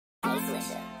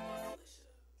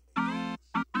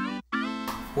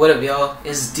What up, y'all?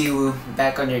 It's D-Woo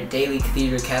back on your daily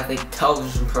Cathedral Catholic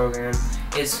television program.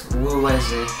 It's Woo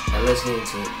Wednesday, and let's get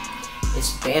into it.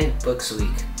 It's Banned Books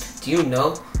Week. Do you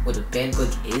know what a banned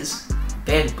book is?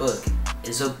 Banned book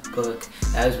is a book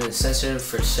that has been censored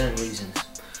for certain reasons: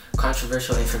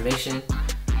 controversial information,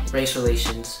 race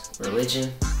relations,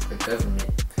 religion, or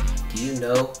government. Do you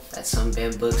know that some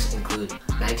banned books include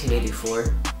 1984,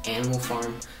 Animal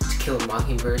Farm, To Kill a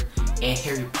Mockingbird, and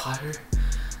Harry Potter?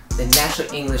 The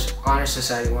National English Honor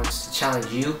Society wants to challenge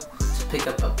you to pick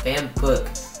up a banned book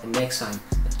the next time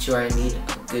that you are in need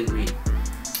of a good read.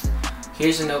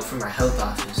 Here's a note from our health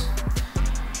office.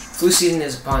 Flu season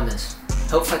is upon us.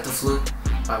 Help fight the flu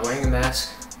by wearing a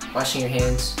mask, washing your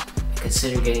hands, and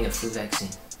consider getting a flu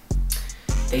vaccine.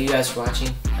 Thank you guys for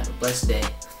watching. Have a blessed day.